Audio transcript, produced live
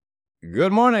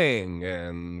Good morning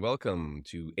and welcome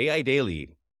to AI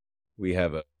Daily. We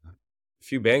have a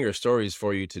few banger stories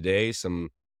for you today. Some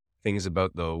things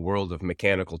about the world of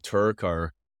mechanical Turk,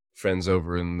 our friends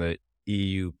over in the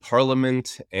EU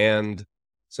Parliament, and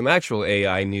some actual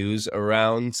AI news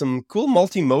around some cool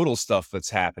multimodal stuff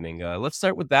that's happening. Let's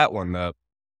start with that one.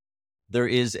 There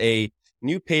is a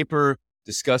new paper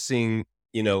discussing,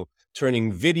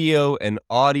 turning video and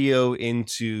audio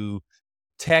into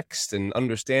text and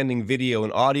understanding video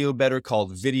and audio better,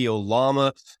 called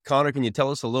Video-LLaMA. Connor, can you tell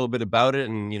us a little bit about it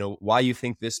and why you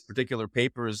think this particular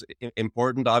paper is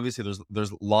important? Obviously,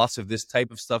 there's lots of this type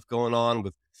of stuff going on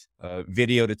with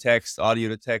video to text, audio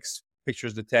to text,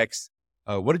 pictures to text.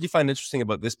 What did you find interesting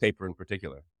about this paper in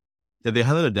particular? Yeah, they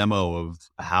highlighted a demo of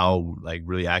how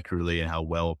really accurately and how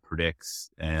well it predicts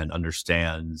and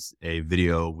understands a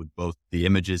video with both the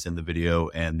images in the video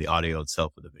and the audio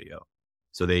itself of the video.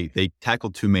 So they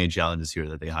tackled two main challenges here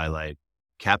that they highlight: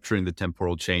 capturing the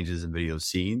temporal changes in video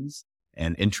scenes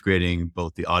and integrating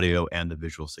both the audio and the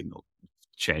visual signal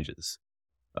changes.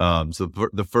 So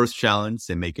the first challenge,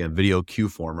 they make a video cue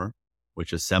former,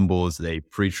 which assembles a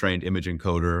pre-trained image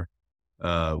encoder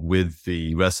with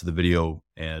the rest of the video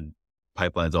and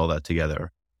pipelines all that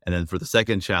together. And then for the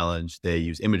second challenge, they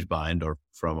use image bind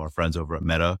from our friends over at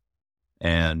Meta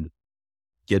and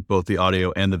get both the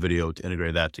audio and the video to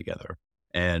integrate that together.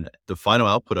 And the final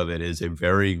output of it is a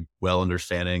very well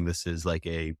understanding. This is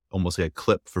almost like a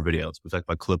clip for videos. We talked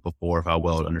about clip before, of how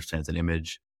well it understands an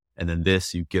image. And then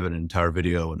this, you give it an entire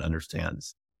video and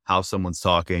understands how someone's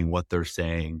talking, what they're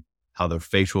saying, how their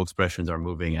facial expressions are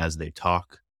moving as they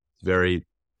talk. It's a very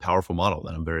powerful model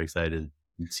that I'm very excited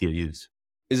to see it used.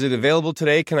 Is it available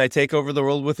today? Can I take over the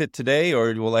world with it today,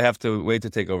 or will I have to wait to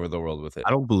take over the world with it? I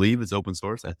don't believe it's open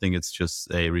source. I think it's just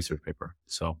a research paper.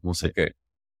 So we'll see. Okay.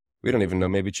 We don't even know.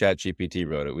 Maybe ChatGPT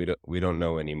wrote it. We don't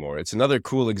know anymore. It's another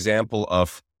cool example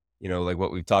of, like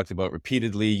what we've talked about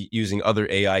repeatedly, using other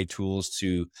AI tools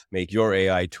to make your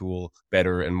AI tool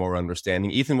better and more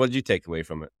understanding. Ethan, what did you take away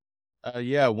from it?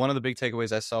 Yeah, one of the big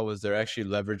takeaways I saw was they're actually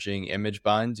leveraging image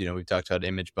binds. We've talked about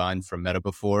image bind from Meta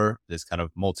before, this kind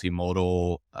of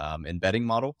multimodal embedding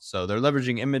model. So they're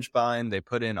leveraging image bind. They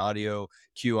put in audio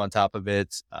cue on top of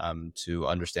it to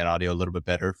understand audio a little bit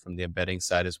better from the embedding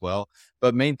side as well.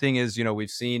 But main thing is, we've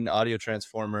seen audio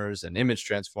transformers and image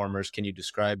transformers. Can you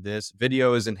describe this?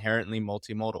 Video is inherently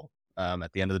multimodal.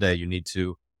 At the end of the day, you need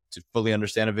to fully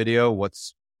understand a video.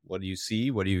 What do you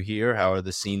see? What do you hear? How are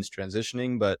the scenes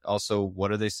transitioning? But also,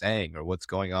 what are they saying or what's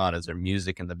going on? Is there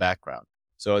music in the background?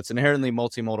 So it's inherently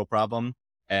multimodal problem,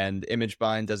 and Image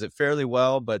Bind does it fairly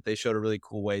well, but they showed a really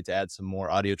cool way to add some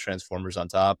more audio transformers on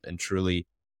top and truly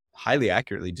highly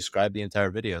accurately describe the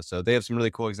entire video. So they have some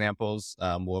really cool examples.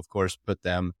 We'll of course put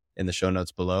them in the show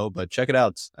notes below, but check it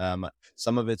out.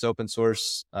 Some of it's open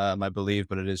source, I believe,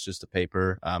 but it is just a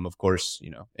paper. Of course,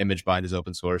 Image Bind is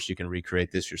open source. You can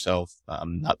recreate this yourself.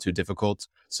 Not too difficult.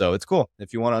 So it's cool.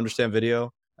 If you want to understand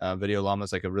video, Video-LLaMA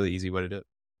is like a really easy way to do it.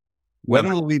 When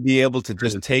will we be able to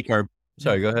just take our...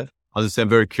 Sorry, go ahead. I'll just say I'm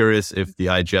very curious if the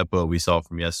iJEPA we saw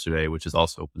from yesterday, which is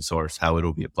also open source, how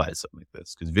it'll be applied to something like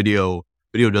this. Because video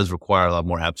does require a lot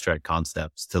more abstract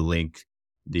concepts to link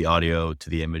the audio to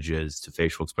the images, to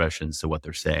facial expressions, to what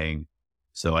they're saying.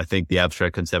 So I think the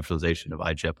abstract conceptualization of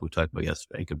iJEPA we talked about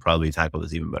yesterday could probably tackle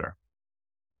this even better.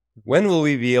 When will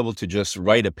we be able to just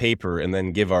write a paper and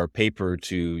then give our paper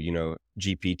to,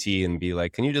 GPT and be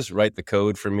like, can you just write the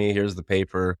code for me? Here's the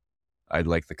paper. I'd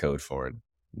like the code for it.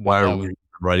 Why are we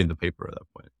writing the paper at that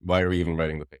point? Why are we even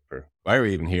writing the paper? Why are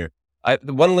we even here?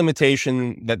 The one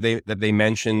limitation that they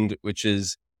mentioned, which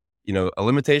is, a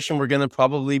limitation we're going to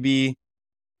probably be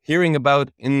hearing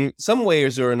about in some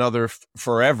ways or another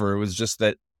forever, was just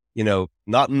that,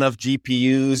 not enough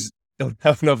GPUs, don't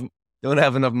have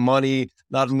enough money,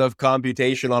 not enough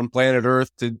computation on planet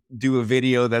Earth to do a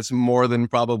video that's more than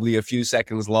probably a few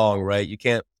seconds long, right? You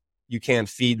can't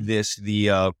feed this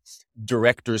the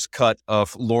director's cut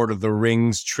of Lord of the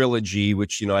Rings trilogy,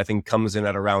 which, I think comes in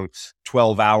at around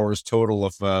 12 hours total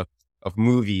of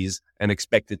movies, and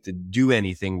expect it to do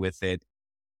anything with it.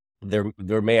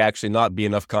 There may actually not be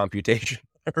enough computation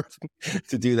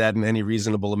to do that in any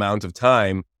reasonable amount of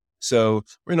time. So,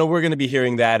 we're going to be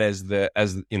hearing that as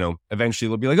eventually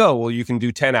they'll be like, oh, well, you can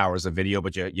do 10 hours of video,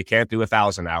 but you can't do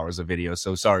 1,000 hours of video.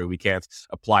 So sorry, we can't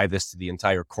apply this to the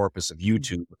entire corpus of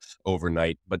YouTube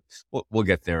overnight, but we'll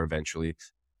get there eventually.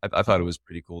 I thought it was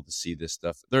pretty cool to see this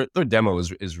stuff. Their demo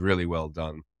is really well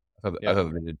done. I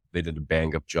thought they did a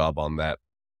bang up job on that.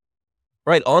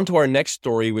 Right. On to our next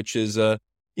story, which is,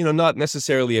 not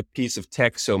necessarily a piece of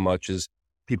tech so much as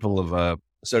people have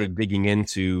started digging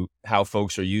into how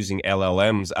folks are using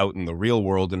LLMs out in the real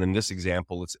world. And in this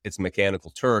example, it's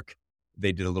Mechanical Turk.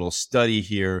 They did a little study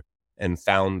here and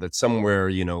found that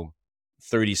somewhere,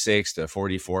 36 to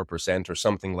 44% or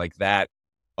something like that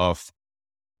of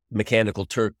Mechanical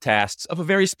Turk tasks, of a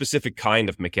very specific kind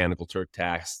of Mechanical Turk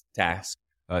task, text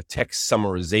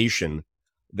summarization.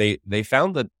 They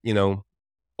found that,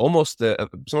 almost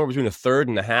somewhere between a third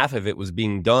and a half of it was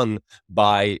being done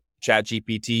by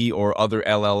ChatGPT or other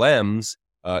LLMs,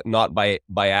 not by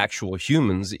actual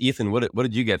humans. Ethan, what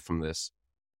did you get from this?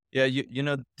 Yeah,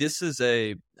 this is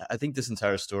I think this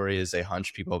entire story is a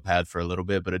hunch people have had for a little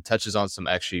bit, but it touches on some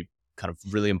actually kind of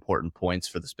really important points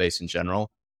for the space in general.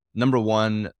 Number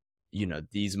one,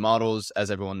 these models,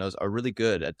 as everyone knows, are really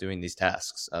good at doing these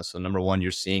tasks. So number one,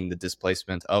 you're seeing the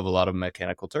displacement of a lot of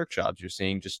Mechanical Turk jobs. You're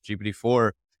seeing just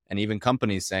GPT-4 and even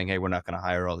companies saying, hey, we're not going to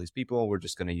hire all these people. We're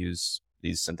just going to use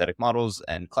these synthetic models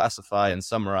and classify and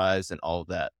summarize and all of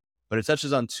that. But it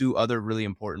touches on two other really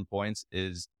important points.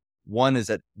 One is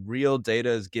that real data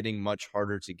is getting much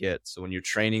harder to get. So when you're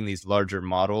training these larger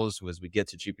models, as we get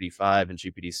to GPT-5 and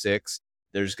GPT-6,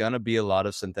 there's going to be a lot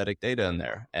of synthetic data in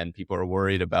there. And people are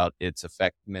worried about its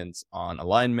effects on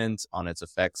alignment, on its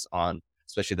effects on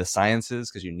especially the sciences,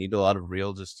 because you need a lot of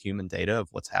real, just human data of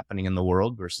what's happening in the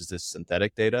world versus this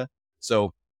synthetic data.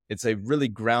 So it's a really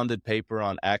grounded paper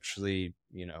on actually,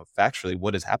 factually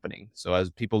what is happening. So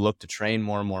as people look to train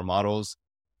more and more models,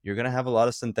 you're going to have a lot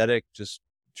of synthetic just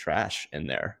trash in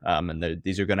there. And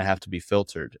these are going to have to be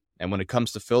filtered. And when it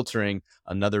comes to filtering,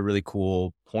 another really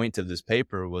cool point of this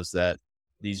paper was that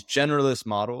these generalist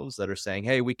models that are saying,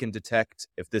 hey, we can detect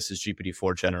if this is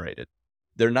GPT-4 generated,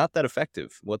 they're not that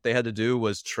effective. What they had to do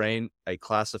was train a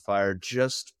classifier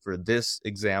just for this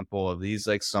example of these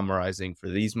summarizing for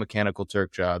these Mechanical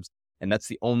Turk jobs. And that's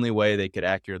the only way they could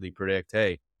accurately predict,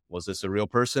 hey, was this a real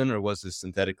person or was this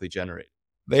synthetically generated?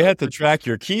 They had to track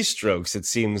your keystrokes, it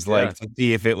seems like, to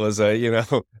see if it was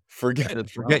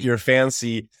forget your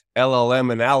fancy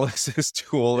LLM analysis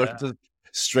tool, or just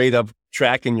straight up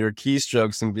tracking your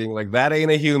keystrokes and being like, that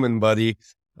ain't a human, buddy.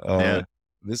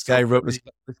 This guy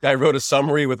wrote a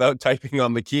summary without typing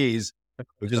on the keys,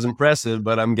 which is impressive,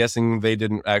 but I'm guessing they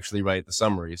didn't actually write the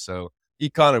summary. So,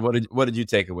 Connor, what did you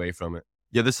take away from it?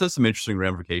 Yeah, this has some interesting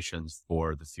ramifications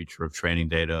for the future of training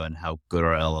data and how good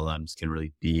our LLMs can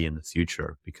really be in the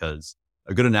future. Because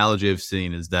a good analogy I've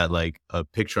seen is that a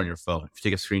picture on your phone, if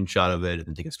you take a screenshot of it and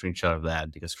then take a screenshot of that,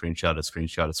 and take a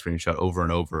screenshot over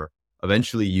and over,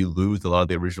 eventually you lose a lot of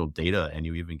the original data and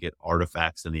you even get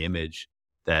artifacts in the image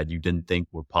that you didn't think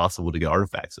were possible to get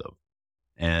artifacts of.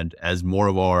 And as more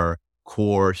of our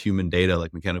core human data,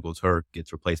 like Mechanical Turk,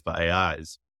 gets replaced by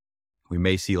AIs, we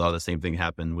may see a lot of the same thing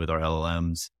happen with our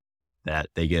LLMs, that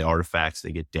they get artifacts,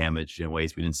 they get damaged in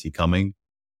ways we didn't see coming.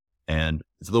 And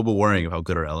it's a little bit worrying of how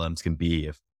good our LLMs can be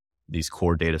if these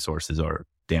core data sources are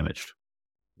damaged.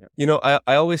 I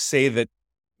always say that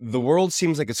the world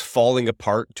seems like it's falling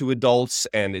apart to adults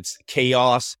and it's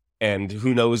chaos and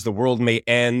who knows, the world may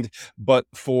end. But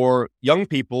for young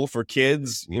people, for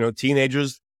kids,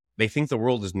 teenagers, they think the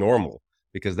world is normal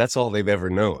because that's all they've ever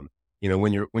known.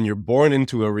 When you're born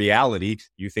into a reality,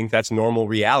 you think that's normal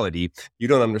reality. You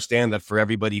don't understand that for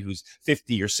everybody who's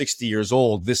 50 or 60 years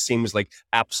old, this seems like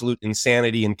absolute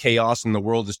insanity and chaos and the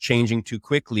world is changing too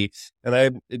quickly.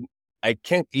 And I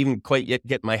can't even quite yet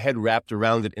get my head wrapped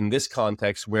around it in this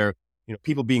context where,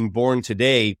 people being born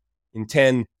today, in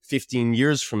 10, 15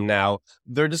 years from now,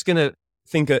 they're just going to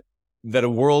think that a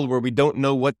world where we don't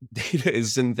know what data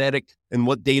is synthetic and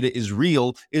what data is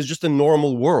real is just a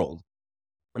normal world.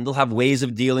 And they'll have ways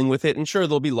of dealing with it. And sure,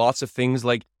 there'll be lots of things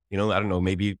like, I don't know,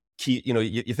 maybe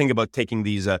you think about taking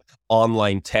these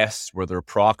online tests where they're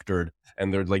proctored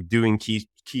and they're doing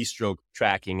keystroke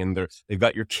tracking and they've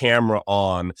got your camera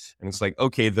on. And it's like,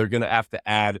 okay, they're going to have to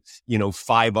add,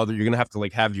 5 other, you're going to have to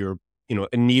have your,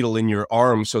 a needle in your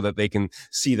arm so that they can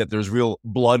see that there's real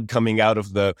blood coming out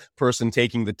of the person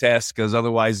taking the test. Cause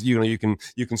otherwise, you can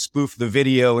spoof the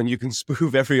video and you can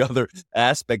spoof every other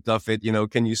aspect of it.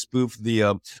 Can you spoof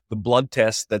the blood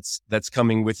test that's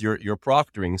coming with your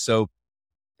proctoring? So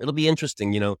it'll be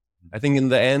interesting. I think in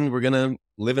the end, we're going to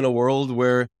live in a world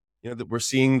where, that we're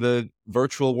seeing the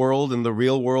virtual world and the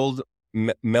real world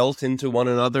melt into one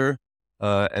another.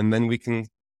 And then we can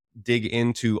dig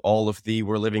into all of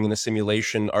we're living in a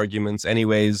simulation arguments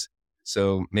anyways.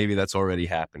 So maybe that's already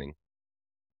happening.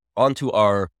 On to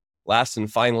our last and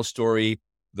final story.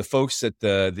 The folks at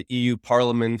the EU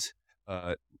Parliament,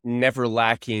 never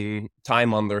lacking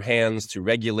time on their hands to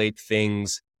regulate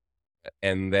things.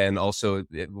 And then also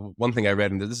one thing I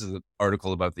read, and this is an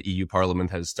article about the EU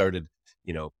Parliament has started,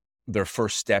 their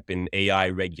first step in AI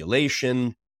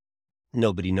regulation.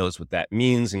 Nobody knows what that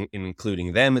means,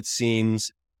 including them, it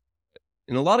seems.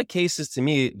 In a lot of cases, to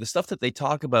me, the stuff that they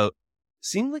talk about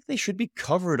seem like they should be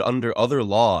covered under other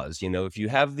laws. If you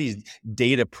have these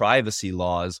data privacy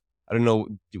laws, I don't know,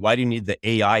 why do you need the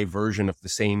AI version of the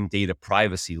same data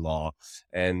privacy law?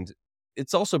 And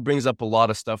it also brings up a lot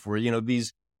of stuff where,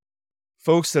 these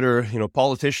folks that are,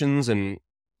 politicians and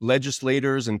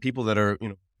legislators and people that are,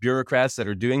 bureaucrats that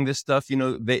are doing this stuff,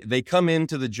 they come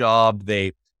into the job,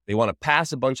 they want to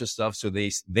pass a bunch of stuff so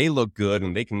they look good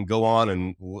and they can go on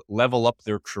and level up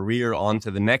their career onto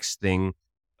the next thing.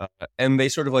 And they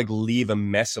sort of like leave a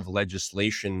mess of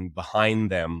legislation behind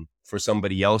them for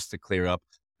somebody else to clear up.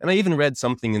 And I even read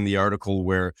something in the article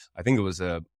where I think it was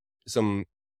some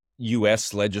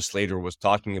US legislator was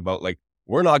talking about, like,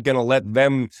 we're not going to let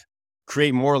them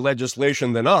create more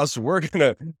legislation than us. We're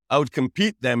going to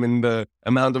outcompete them in the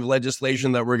amount of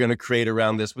legislation that we're going to create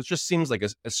around this, which just seems like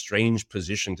a strange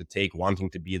position to take, wanting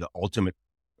to be the ultimate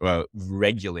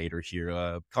regulator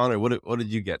here. Connor, what did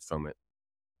you get from it?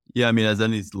 Yeah, I mean, as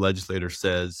any legislator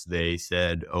says, they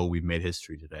said, "Oh, we've made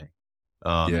history today."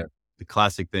 The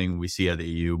classic thing we see out of the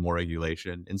EU, more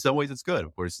regulation. In some ways, it's good.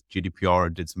 Of course,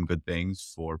 GDPR did some good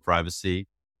things for privacy,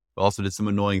 but also did some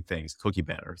annoying things, cookie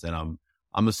banners. And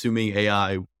I'm assuming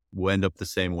AI will end up the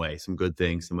same way. Some good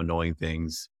things, some annoying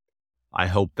things. I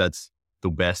hope that's the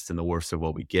best and the worst of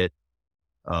what we get.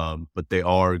 But they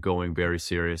are going very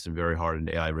serious and very hard in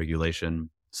AI regulation.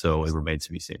 So it remains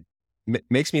to be seen.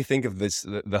 Makes me think of this,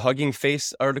 the Hugging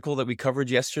Face article that we covered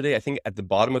yesterday. I think at the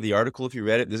bottom of the article, if you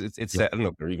read it, it's I don't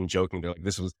know, they're even joking. They're like,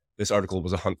 this article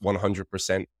was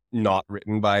 100% not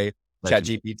written by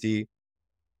ChatGPT.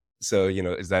 So,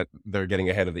 is that they're getting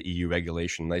ahead of the EU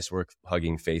regulation. Nice work,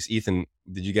 Hugging Face. Ethan,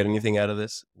 did you get anything out of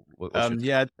this?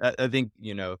 Yeah, I think,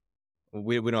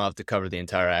 we don't have to cover the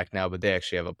entire act now, but they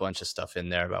actually have a bunch of stuff in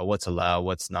there about what's allowed,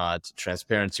 what's not,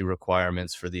 transparency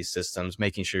requirements for these systems,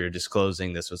 making sure you're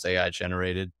disclosing this was AI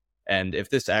generated. And if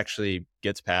this actually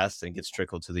gets passed and gets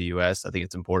trickled to the US, I think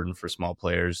it's important for small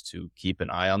players to keep an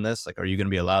eye on this. Like, are you going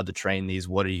to be allowed to train these?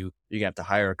 You're going to have to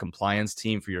hire a compliance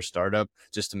team for your startup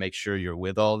just to make sure you're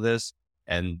with all this.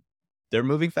 And they're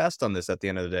moving fast on this at the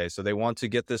end of the day. So they want to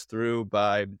get this through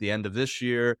by the end of this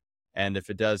year. And if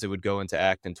it does, it would go into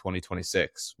act in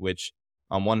 2026, which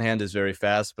on one hand is very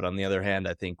fast. But on the other hand,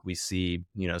 I think we see,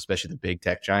 especially the big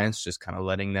tech giants, just kind of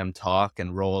letting them talk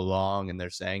and roll along. And they're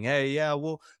saying, hey, yeah,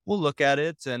 we'll look at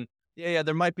it. And yeah,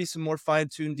 there might be some more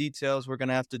fine-tuned details we're going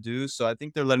to have to do. So I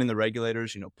think they're letting the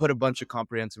regulators, put a bunch of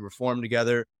comprehensive reform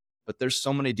together. But there's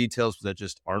so many details that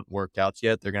just aren't worked out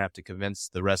yet. They're going to have to convince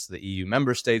the rest of the EU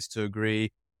member states to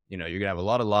agree. You're going to have a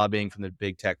lot of lobbying from the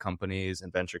big tech companies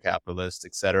and venture capitalists,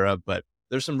 et cetera. But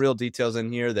there's some real details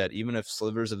in here that even if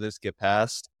slivers of this get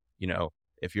passed,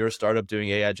 if you're a startup doing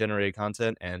AI generated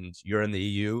content and you're in the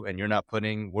EU and you're not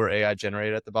putting "we're AI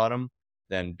generated" at the bottom,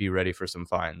 then be ready for some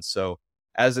fines. So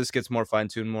as this gets more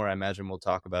fine-tuned more, I imagine we'll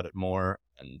talk about it more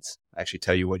and actually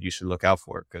tell you what you should look out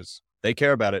for, because they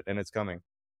care about it and it's coming.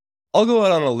 I'll go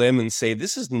out on a limb and say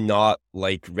this is not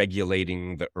like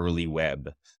regulating the early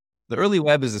web. The early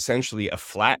web is essentially a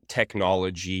flat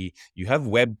technology. You have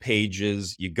web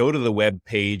pages, you go to the web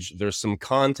page, there's some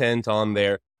content on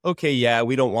there. Okay, yeah,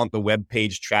 we don't want the web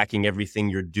page tracking everything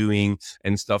you're doing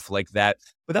and stuff like that.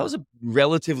 But that was a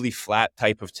relatively flat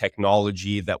type of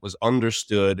technology that was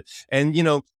understood. And,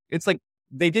 it's like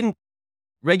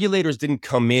regulators didn't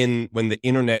come in when the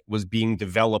internet was being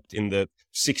developed in the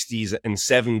 60s and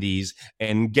 70s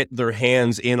and get their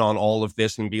hands in on all of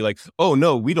this and be like, oh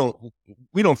no, we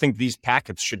don't think these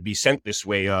packets should be sent this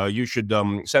way. You should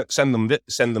send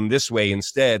them this way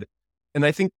instead. And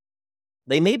I think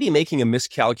they may be making a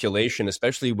miscalculation,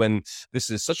 especially when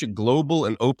this is such a global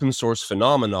and open source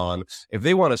phenomenon. If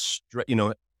they want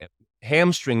to,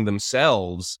 hamstring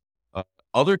themselves,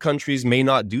 other countries may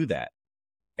not do that.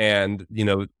 And,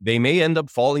 they may end up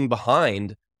falling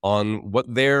behind on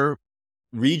what their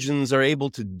regions are able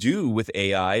to do with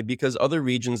AI, because other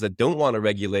regions that don't want to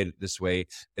regulate it this way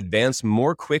advance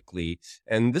more quickly.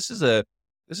 And this is a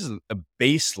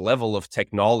base level of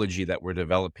technology that we're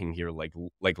developing here, like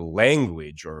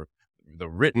language or the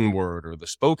written word or the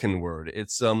spoken word.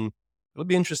 It'll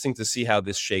be interesting to see how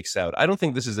this shakes out. I don't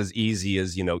think this is as easy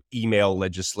as, email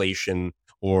legislation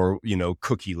or,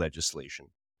 cookie legislation.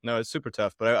 No, it's super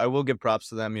tough, but I will give props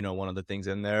to them. One of the things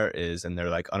in there is in their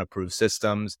like unapproved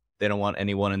systems. They don't want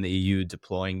anyone in the EU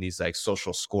deploying these like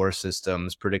social score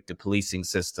systems, predictive policing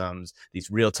systems,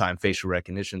 these real-time facial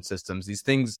recognition systems, these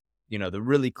things, the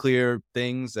really clear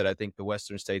things that I think the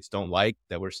Western states don't like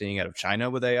that we're seeing out of China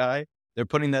with AI. They're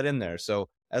putting that in there. So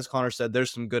as Connor said,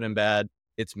 there's some good and bad.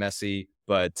 It's messy,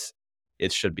 but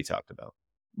it should be talked about.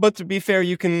 But to be fair,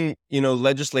 you can,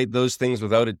 legislate those things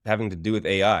without it having to do with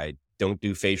AI. Don't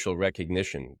do facial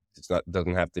recognition.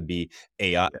 Doesn't have to be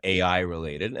AI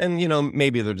related. And,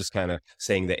 maybe they're just kind of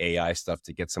saying the AI stuff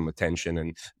to get some attention.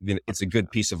 And it's a good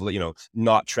piece of,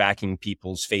 not tracking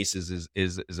people's faces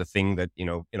is a thing that,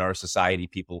 in our society,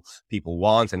 people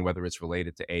want. And whether it's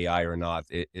related to AI or not,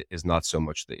 it is not so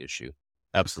much the issue.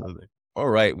 Absolutely. All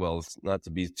right. Well, not to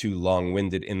be too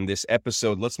long-winded in this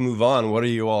episode, let's move on. What are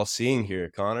you all seeing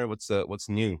here, Connor? What's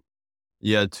new?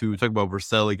 Yeah, to talk about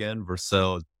Vercel again,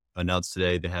 Vercel announced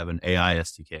today they have an AI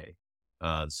SDK.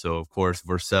 So of course,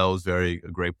 Vercel is a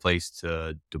great place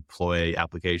to deploy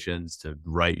applications, to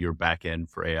write your backend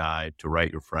for AI, to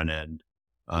write your front end.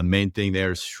 Main thing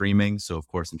there is streaming. So of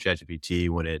course, in ChatGPT,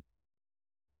 when it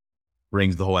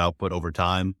brings the whole output over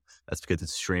time, that's because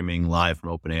it's streaming live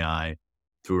from OpenAI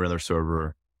through another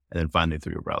server, and then finally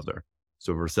through your browser.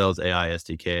 So Vercel's AI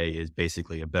SDK is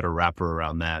basically a better wrapper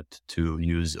around that to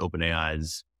use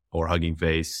OpenAI's or Hugging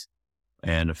Face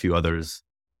and a few others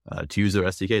to use their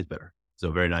SDKs better. So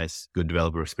very nice, good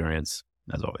developer experience,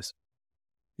 as always.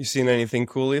 You seen anything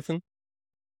cool, Ethan?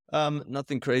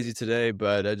 Nothing crazy today,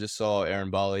 but I just saw Aaron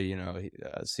Bali,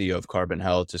 CEO of Carbon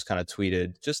Health, just kind of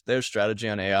tweeted just their strategy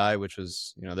on AI, which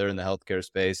was, they're in the healthcare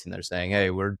space and they're saying,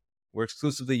 hey, we're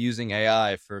exclusively using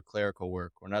AI for clerical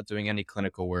work. We're not doing any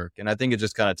clinical work. And I think it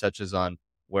just kind of touches on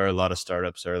where a lot of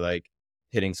startups are like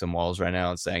hitting some walls right now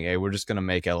and saying, hey, we're just going to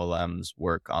make LLMs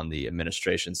work on the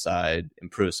administration side,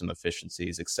 improve some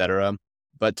efficiencies, etc.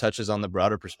 But touches on the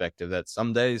broader perspective that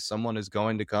someday someone is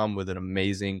going to come with an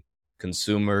amazing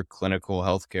consumer clinical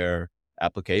healthcare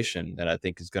application that I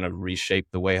think is going to reshape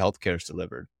the way healthcare is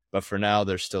delivered. But for now,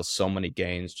 there's still so many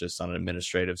gains just on an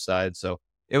administrative side. So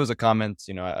it was a comment,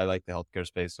 I like the healthcare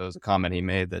space. So it was a comment he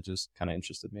made that just kind of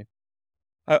interested me.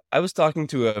 I was talking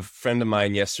to a friend of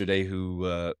mine yesterday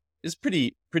who is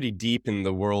pretty deep in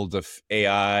the world of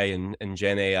AI and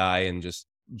Gen AI and just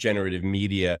generative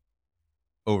media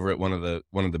over at one of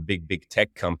the big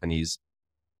tech companies.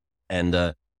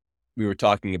 And we were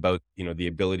talking about, the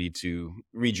ability to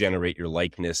regenerate your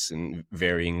likeness and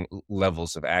varying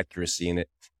levels of accuracy. And it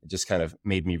just kind of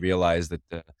made me realize that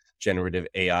generative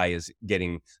AI is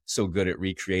getting so good at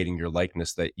recreating your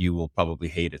likeness that you will probably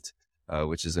hate it,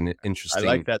 which is an interesting. I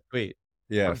like that tweet.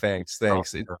 Yeah, thanks.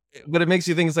 But it makes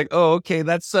you think it's like, oh, okay,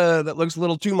 that looks a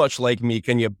little too much like me.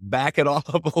 Can you back it off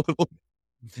a little?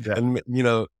 Yeah.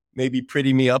 And maybe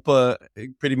pretty me up a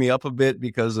bit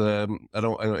because I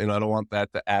don't want that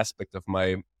the aspect of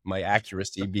my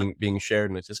accuracy being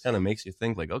shared, and it just kind of makes you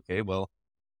think like, okay, well,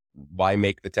 why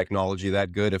make the technology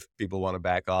that good if people want to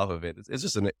back off of it? It's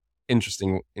just an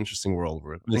interesting world.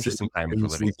 Interesting time.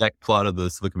 It's the exact plot of the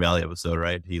Silicon Valley episode,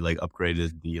 right? He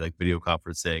upgraded the video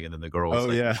conferencing, and then the girl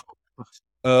was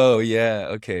Oh yeah.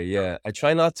 Okay. Yeah. I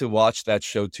try not to watch that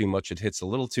show too much. It hits a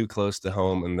little too close to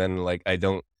home. And then I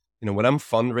don't, when I'm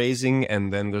fundraising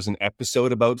and then there's an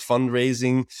episode about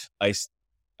fundraising,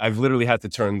 I've literally had to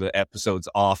turn the episodes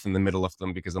off in the middle of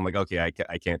them because I'm like, okay,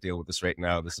 I can't deal with this right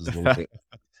now. This is a little bit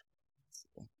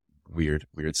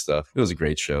weird stuff. It was a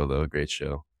great show though. A great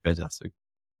show. Fantastic.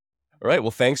 All right. Well,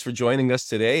 thanks for joining us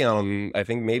today on, I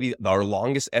think maybe our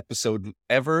longest episode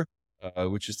ever.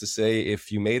 Which is to say,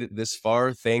 if you made it this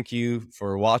far, thank you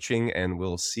for watching, and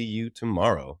we'll see you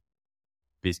tomorrow.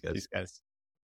 Peace, guys.